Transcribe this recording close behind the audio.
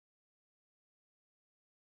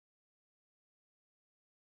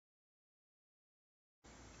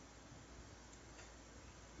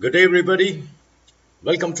Good day, everybody.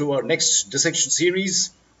 Welcome to our next dissection series.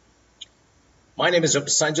 My name is Dr.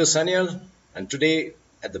 Sanjoy Sanyal, and today,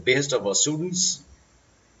 at the behest of our students,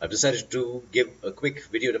 I've decided to give a quick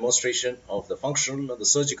video demonstration of the functional and the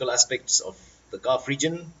surgical aspects of the calf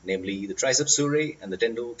region, namely the triceps surae and the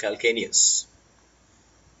tendo calcaneus.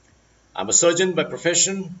 I'm a surgeon by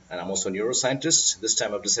profession, and I'm also a neuroscientist. This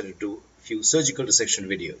time I've decided to do a few surgical dissection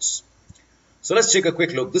videos. So let's take a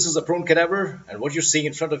quick look. This is a prone cadaver, and what you're seeing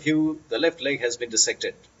in front of you, the left leg has been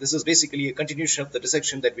dissected. This is basically a continuation of the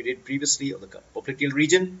dissection that we did previously of the popliteal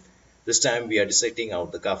region. This time we are dissecting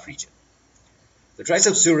out the calf region. The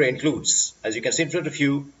triceps surae includes, as you can see in front of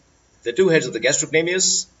you, the two heads of the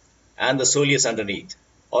gastrocnemius and the soleus underneath,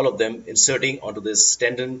 all of them inserting onto this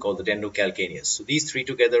tendon called the tendocalcaneus. So these three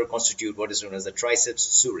together constitute what is known as the triceps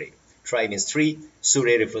surae. Tri means three,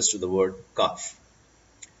 surae refers to the word calf.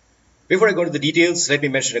 Before I go into the details, let me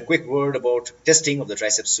mention a quick word about testing of the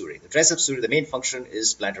triceps surae. The triceps surae, the main function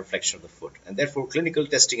is plantar flexion of the foot, and therefore clinical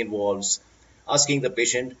testing involves asking the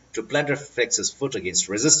patient to plantar flex his foot against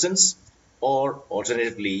resistance, or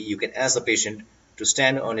alternatively, you can ask the patient to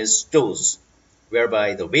stand on his toes,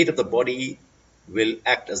 whereby the weight of the body will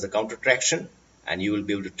act as the counter traction, and you will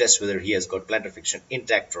be able to test whether he has got plantar flexion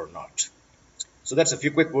intact or not. So that's a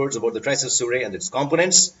few quick words about the triceps surae and its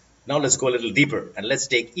components. Now let's go a little deeper and let's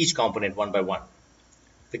take each component one by one.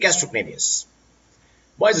 The gastrocnemius.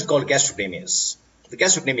 Why is it called gastrocnemius? The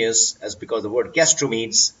gastrocnemius is because the word gastro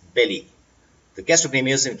means belly. The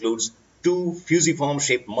gastrocnemius includes two fusiform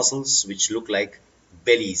shaped muscles which look like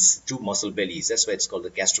bellies, two muscle bellies. That's why it's called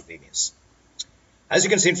the gastrocnemius. As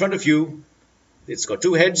you can see in front of you, it's got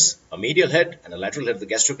two heads, a medial head and a lateral head of the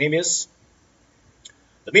gastrocnemius.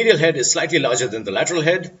 The medial head is slightly larger than the lateral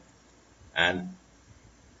head, and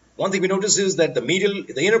one thing we notice is that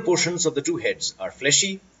the inner portions of the two heads are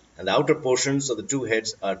fleshy and the outer portions of the two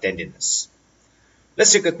heads are tendinous.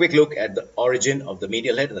 Let's take a quick look at the origin of the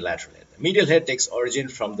medial head and the lateral head. The medial head takes origin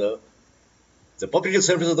from the popliteal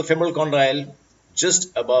surface of the femoral condyle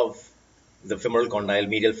just above the femoral condyle,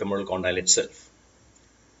 medial femoral condyle itself.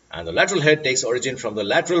 And the lateral head takes origin from the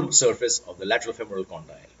lateral surface of the lateral femoral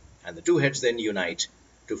condyle. And the two heads then unite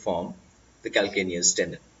to form the calcaneus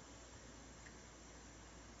tendon.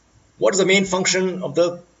 What is the main function of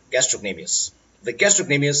the gastrocnemius? The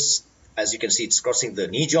gastrocnemius, as you can see, it's crossing the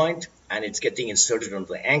knee joint and it's getting inserted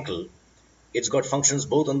onto the ankle. It's got functions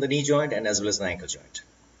both on the knee joint and as well as the ankle joint.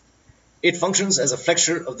 It functions as a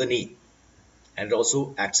flexure of the knee and it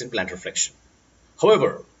also acts in plantar flexion.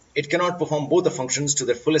 However, it cannot perform both the functions to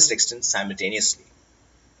their fullest extent simultaneously.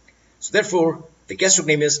 So therefore, the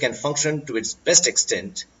gastrocnemius can function to its best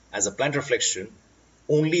extent as a plantar flexion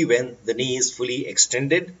only when the knee is fully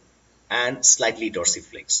extended and slightly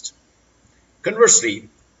dorsiflexed. Conversely,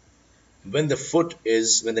 when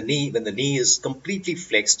the knee is completely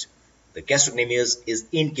flexed, the gastrocnemius is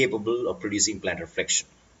incapable of producing plantar flexion.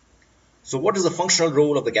 So what is the functional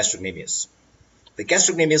role of the gastrocnemius? The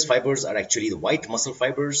gastrocnemius fibers are actually the white muscle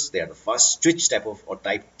fibers. They are the fast twitch type of or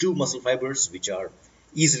type 2 muscle fibers which are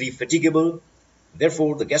easily fatigable.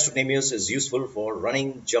 Therefore, the gastrocnemius is useful for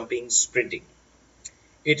running, jumping, sprinting.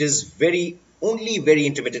 It is only very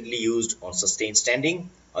intermittently used on sustained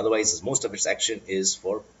standing. Otherwise, most of its action is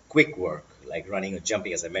for quick work, like running or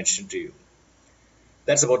jumping, as I mentioned to you.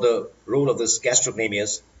 That's about the role of this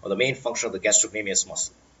gastrocnemius, or the main function of the gastrocnemius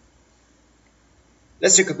muscle.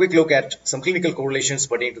 Let's take a quick look at some clinical correlations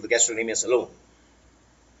pertaining to the gastrocnemius alone.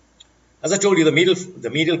 As I told you,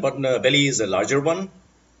 the medial belly is a larger one,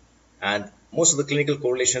 and most of the clinical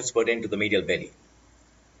correlations pertain to the medial belly.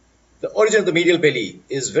 The origin of the medial belly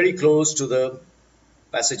is very close to the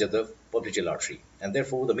passage of the popliteal artery, and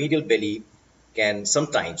therefore the medial belly can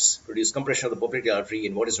sometimes produce compression of the popliteal artery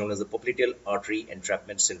in what is known as the popliteal artery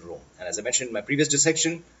entrapment syndrome. And as I mentioned in my previous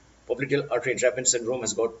dissection, popliteal artery entrapment syndrome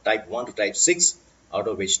has got type 1 to type 6, out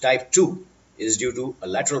of which type 2 is due to a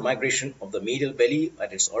lateral migration of the medial belly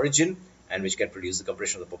at its origin, and which can produce the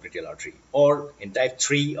compression of the popliteal artery. Or in type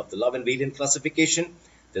 3 of the Love and Whelan classification,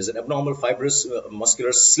 there's an abnormal fibrous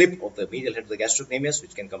muscular slip of the medial head of the gastrocnemius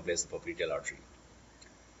which can compress the popliteal artery.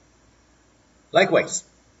 Likewise,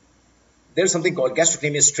 there's something called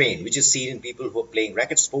gastrocnemius strain, which is seen in people who are playing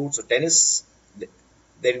racket sports or tennis.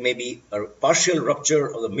 There may be a partial rupture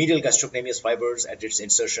of the medial gastrocnemius fibers at its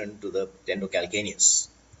insertion to the tendocalcaneus,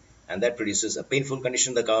 and that produces a painful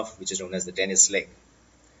condition in the calf which is known as the tennis leg.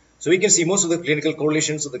 So we can see most of the clinical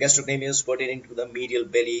correlations of the gastrocnemius pertaining to the medial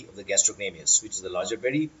belly of the gastrocnemius, which is the larger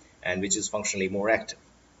belly and which is functionally more active.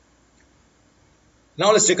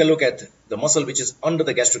 Now let's take a look at the muscle which is under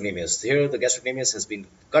the gastrocnemius. Here the gastrocnemius has been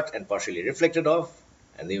cut and partially reflected off,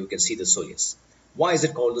 and there you can see the soleus. Why is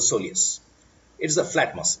it called the soleus? It is a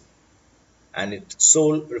flat muscle, and its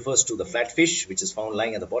sole refers to the flat fish which is found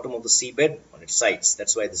lying at the bottom of the seabed on its sides.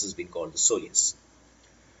 That's why this has been called the soleus.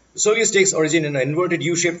 The soleus takes origin in an inverted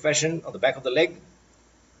U-shaped fashion on the back of the leg.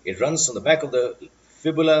 It runs on the back of the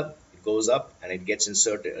fibula, it goes up and it gets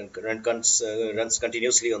inserted and runs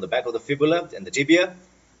continuously on the back of the fibula and the tibia,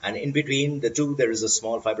 and in between the two there is a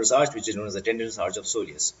small fibrous arch which is known as the tendinous arch of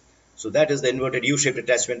soleus. So that is the inverted U-shaped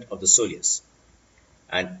attachment of the soleus.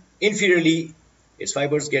 And inferiorly, its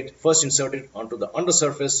fibers get first inserted onto the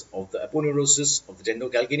undersurface of the aponeurosis of the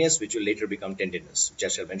tendocalcaneus, which will later become tendinous, which I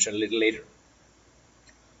shall mention a little later.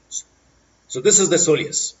 So this is the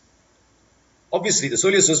soleus. Obviously, the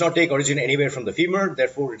soleus does not take origin anywhere from the femur,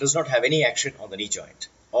 therefore it does not have any action on the knee joint.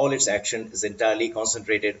 All its action is entirely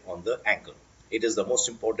concentrated on the ankle. It is the most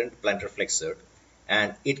important plantar flexor,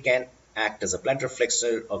 and it can act as a plantar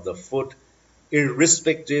flexor of the foot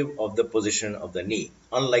irrespective of the position of the knee,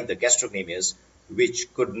 unlike the gastrocnemius,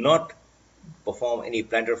 which could not perform any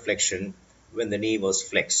plantar flexion when the knee was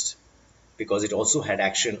flexed, because it also had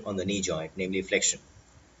action on the knee joint, namely flexion.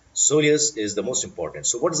 Soleus is the most important.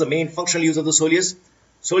 So what is the main functional use of the soleus?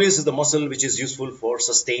 Soleus is the muscle which is useful for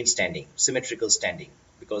sustained standing, symmetrical standing,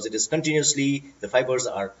 because it is continuously, the fibers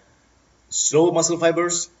are slow muscle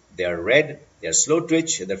fibers, they are red, they are slow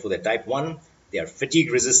twitch, and therefore they are type 1, they are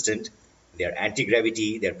fatigue resistant, they are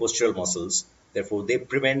anti-gravity, they are postural muscles, therefore they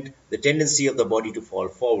prevent the tendency of the body to fall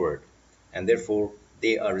forward, and therefore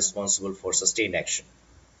they are responsible for sustained action.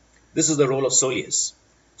 This is the role of soleus.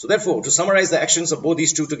 So therefore, to summarize the actions of both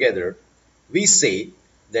these two together, we say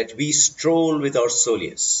that we stroll with our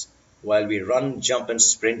soleus while we run, jump and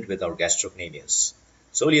sprint with our gastrocnemius.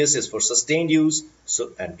 Soleus is for sustained use,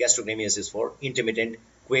 and gastrocnemius is for intermittent,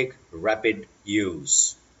 quick, rapid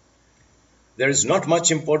use. There is not much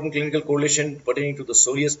important clinical correlation pertaining to the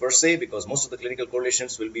soleus per se, because most of the clinical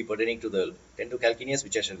correlations will be pertaining to the tendocalcaneus,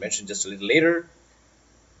 which I shall mention just a little later.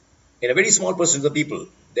 In a very small percentage of the people,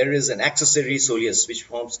 there is an accessory soleus which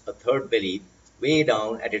forms a third belly way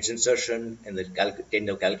down at its insertion in the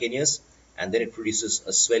tendocalcaneus, and then it produces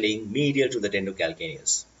a swelling medial to the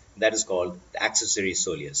tendocalcaneus. That is called the accessory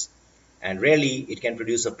soleus. And rarely it can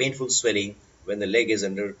produce a painful swelling when the leg is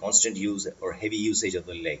under constant use or heavy usage of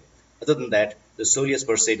the leg. Other than that, the soleus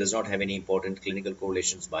per se does not have any important clinical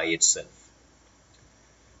correlations by itself.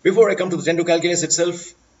 Before I come to the tendocalcaneus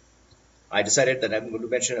itself, I decided that I'm going to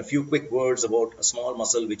mention a few quick words about a small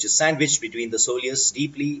muscle which is sandwiched between the soleus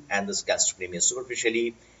deeply and the gastrocnemius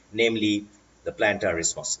superficially, namely the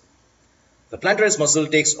plantaris muscle. The plantaris muscle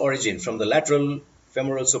takes origin from the lateral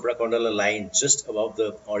femoral supracondylar line just above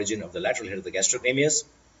the origin of the lateral head of the gastrocnemius,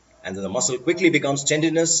 and then the muscle quickly becomes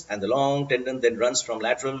tendinous, and the long tendon then runs from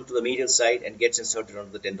lateral to the medial side and gets inserted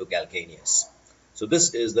onto the tendocalcaneus. So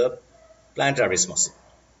this is the plantaris muscle.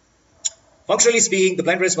 Functionally speaking, the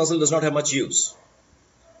plantaris muscle does not have much use.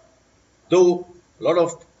 Though a lot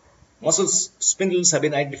of muscle spindles have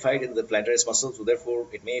been identified in the plantaris muscle, so therefore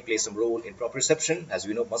it may play some role in proprioception. As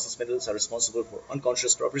we know, muscle spindles are responsible for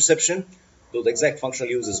unconscious proprioception, though the exact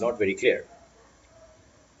functional use is not very clear.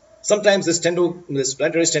 Sometimes this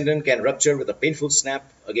plantaris tendon can rupture with a painful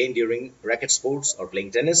snap, again during racket sports or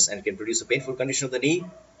playing tennis, and can produce a painful condition of the knee.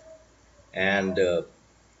 And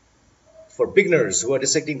for beginners who are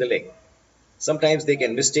dissecting the leg, sometimes they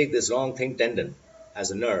can mistake this long thin tendon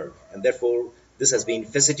as a nerve, and therefore this has been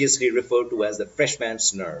facetiously referred to as the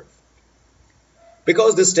freshman's nerve.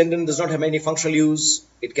 Because this tendon does not have any functional use,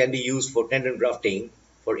 it can be used for tendon grafting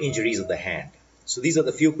for injuries of the hand. So these are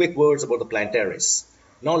the few quick words about the plantaris.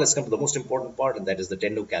 Now let's come to the most important part, and that is the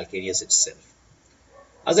tendocalcaneus itself.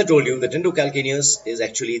 As I told you, the tendocalcaneus is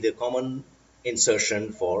actually the common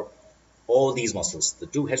insertion for all these muscles, the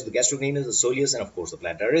two heads of the gastrocnemius, the soleus, and of course the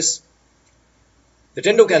plantaris. The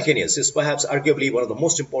tendocalcaneus is perhaps arguably one of the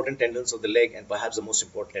most important tendons of the leg, and perhaps the most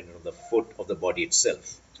important tendon of the foot of the body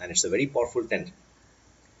itself. And it's a very powerful tendon.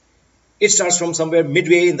 It starts from somewhere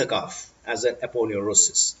midway in the calf as an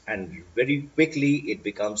aponeurosis, and very quickly it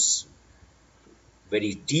becomes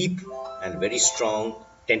very deep and very strong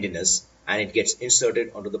tendinous, and it gets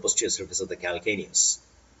inserted onto the posterior surface of the calcaneus.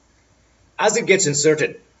 As it gets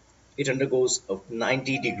inserted, it undergoes a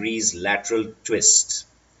 90 degrees lateral twist.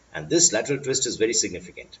 And this lateral twist is very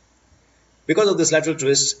significant. Because of this lateral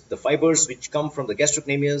twist, the fibers which come from the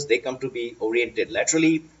gastrocnemius, they come to be oriented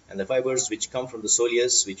laterally, and the fibers which come from the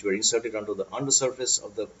soleus, which were inserted onto the undersurface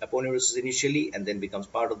of the aponeurosis initially and then becomes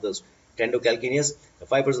part of the tendocalcaneus, the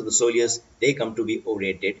fibers of the soleus, they come to be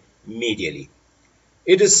oriented medially.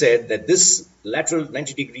 It is said that this lateral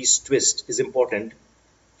 90 degrees twist is important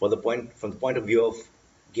from the point of view of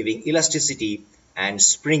giving elasticity and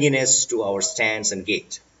springiness to our stance and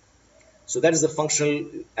gait. So that is the functional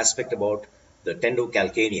aspect about the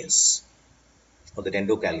tendocalcaneus or the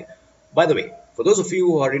tendocal. By the way, for those of you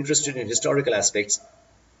who are interested in historical aspects,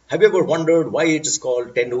 have you ever wondered why it is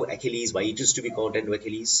called tendo-Achilles, why it used to be called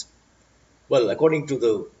tendo-Achilles? Well, according to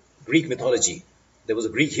the Greek mythology, there was a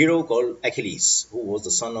Greek hero called Achilles, who was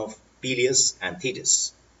the son of Peleus and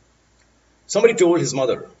Thetis. Somebody told his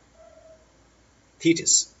mother,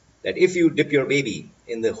 Thetis, that if you dip your baby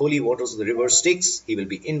in the holy waters of the river Styx, he will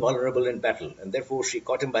be invulnerable in battle. And therefore she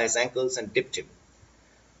caught him by his ankles and dipped him.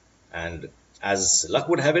 And as luck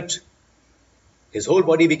would have it, his whole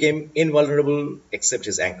body became invulnerable except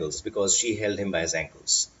his ankles, because she held him by his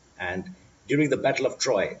ankles. And during the Battle of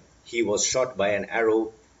Troy, he was shot by an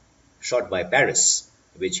arrow shot by Paris,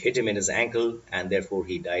 which hit him in his ankle, and therefore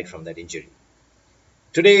he died from that injury.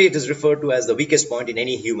 Today it is referred to as the weakest point in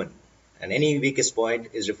any human, and any weakest point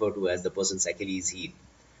is referred to as the person's Achilles heel.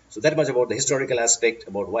 So that much about the historical aspect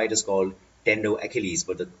about why it is called tendo-Achilles,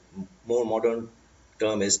 but the more modern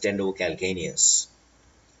term is tendocalcaneus.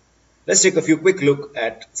 Let's take a few quick look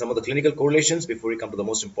at some of the clinical correlations before we come to the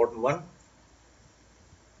most important one.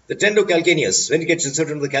 The tendocalcaneus, when it gets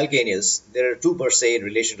inserted into the calcaneus, there are two bursae in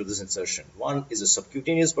relation to this insertion. One is a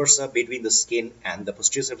subcutaneous bursa between the skin and the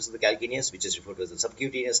posterior surface of the calcaneus, which is referred to as the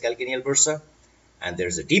subcutaneous calcaneal bursa. And there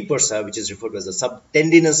is a deep bursa, which is referred to as the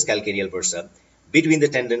subtendinous calcaneal bursa between the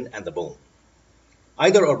tendon and the bone.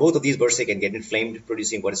 Either or both of these bursae can get inflamed,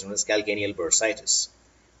 producing what is known as calcaneal bursitis.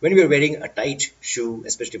 When we are wearing a tight shoe,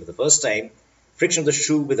 especially for the first time, friction of the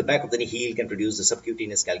shoe with the back of the heel can produce the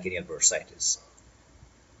subcutaneous calcaneal bursitis.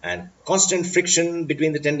 And constant friction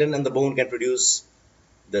between the tendon and the bone can produce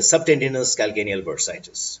the subtendinous calcaneal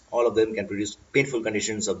bursitis. All of them can produce painful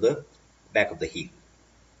conditions of the back of the heel.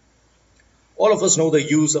 All of us know the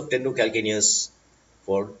use of tendocalcaneus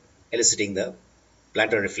for eliciting the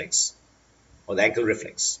plantar reflex or the ankle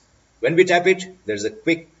reflex. When we tap it, there is a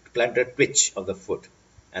quick plantar twitch of the foot,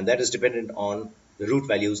 and that is dependent on the root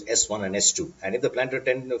values S1 and S2. And if the plantar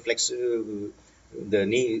tendon flex, the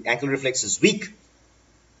knee ankle reflex is weak,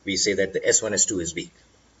 we say that the S1, S2 is weak.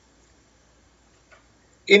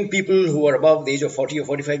 In people who are above the age of 40 or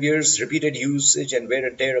 45 years, repeated usage and wear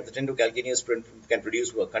and tear of the tendocalcaneus can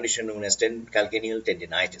produce a condition known as calcaneal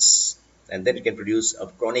tendinitis. And then it can produce a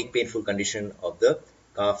chronic painful condition of the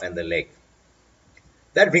calf and the leg.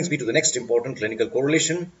 That brings me to the next important clinical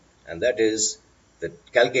correlation, and that is the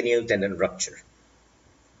calcaneal tendon rupture.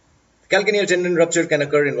 The calcaneal tendon rupture can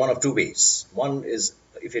occur in one of two ways. One is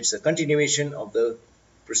if it's a continuation of the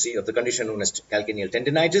condition known as calcaneal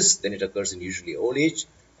tendinitis, then it occurs in usually old age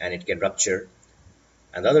and it can rupture.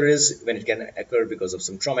 And the other is when it can occur because of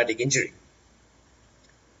some traumatic injury.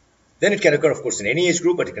 Then it can occur, of course, in any age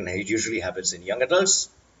group, but it usually happens in young adults.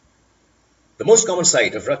 The most common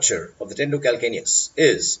site of rupture of the tendocalcaneus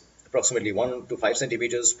is approximately 1 to 5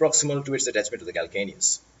 centimeters proximal to its attachment to the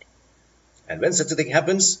calcaneus. And when such a thing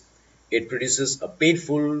happens, it produces a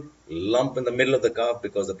painful lump in the middle of the calf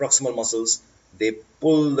because the proximal muscles, they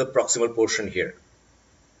pull the proximal portion here.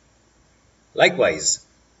 Likewise,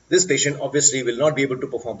 this patient obviously will not be able to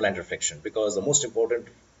perform plantar flexion because the most important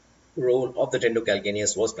role of the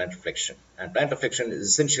tendocalcaneus was plantar flexion. And plantar flexion is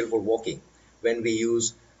essential for walking. When we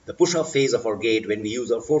use the push-off phase of our gait, when we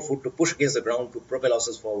use our forefoot to push against the ground to propel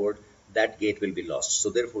ourselves forward, that gait will be lost. So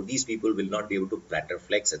therefore, these people will not be able to plantar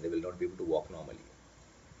flex and they will not be able to walk normally.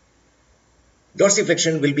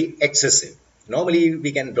 Dorsiflexion will be excessive. Normally,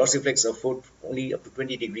 we can dorsiflex a foot only up to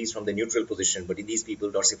 20 degrees from the neutral position, but in these people,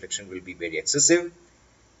 dorsiflexion will be very excessive.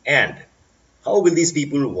 And how will these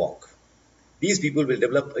people walk? These people will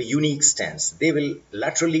develop a unique stance. They will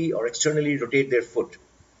laterally or externally rotate their foot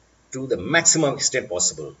to the maximum extent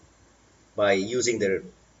possible by using their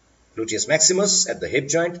gluteus maximus at the hip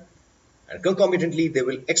joint, and concomitantly they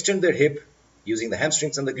will extend their hip using the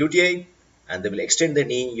hamstrings and the gluteae, and they will extend their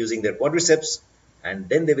knee using their quadriceps, and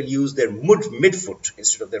then they will use their midfoot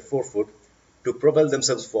instead of their forefoot to propel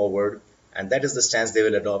themselves forward, and that is the stance they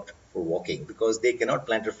will adopt for walking because they cannot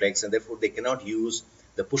plantar flex and therefore they cannot use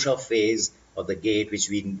the push-off phase of the gait which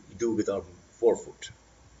we do with our forefoot.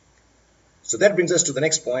 So that brings us to the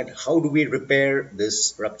next point. How do we repair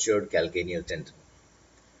this ruptured calcaneal tendon?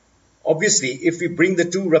 Obviously, if we bring the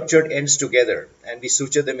two ruptured ends together and we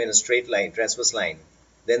suture them in a straight line, transverse line,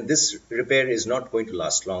 then this repair is not going to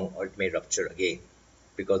last long or it may rupture again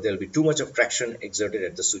because there will be too much of traction exerted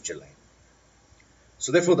at the suture line.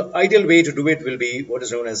 So therefore, the ideal way to do it will be what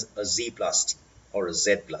is known as a Z-plasty or a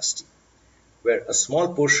Z-plasty, where a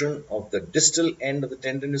small portion of the distal end of the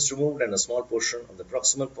tendon is removed and a small portion of the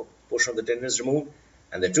proximal portion of the tendon is removed,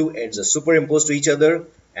 and the two ends are superimposed to each other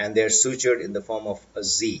and they're sutured in the form of a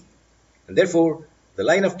Z. And therefore, the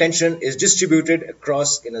line of tension is distributed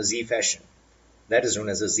across in a Z fashion. That is known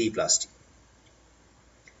as a Z-plasty.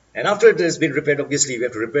 And after it has been repaired, obviously we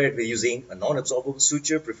have to repair it with using a non-absorbable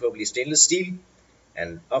suture, preferably stainless steel.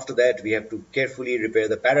 And after that, we have to carefully repair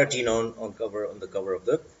the paratenon on the cover of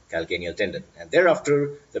the calcaneal tendon. And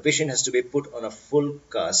thereafter, the patient has to be put on a full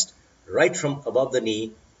cast right from above the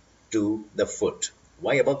knee to the foot.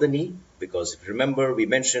 Why above the knee? Because if you remember, we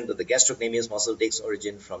mentioned that the gastrocnemius muscle takes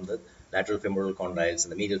origin from the lateral femoral condyles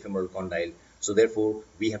and the medial femoral condyle. So therefore,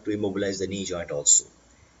 we have to immobilize the knee joint also.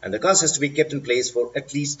 And the cast has to be kept in place for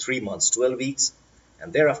at least 3 months, 12 weeks.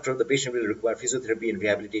 And thereafter, the patient will require physiotherapy and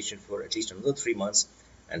rehabilitation for at least another 3 months.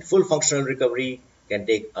 And full functional recovery can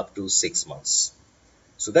take up to 6 months.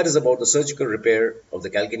 So that is about the surgical repair of the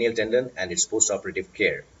calcaneal tendon and its post-operative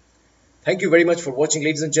care. Thank you very much for watching,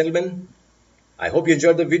 ladies and gentlemen. I hope you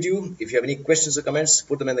enjoyed the video. If you have any questions or comments,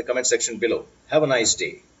 put them in the comment section below. Have a nice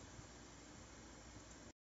day.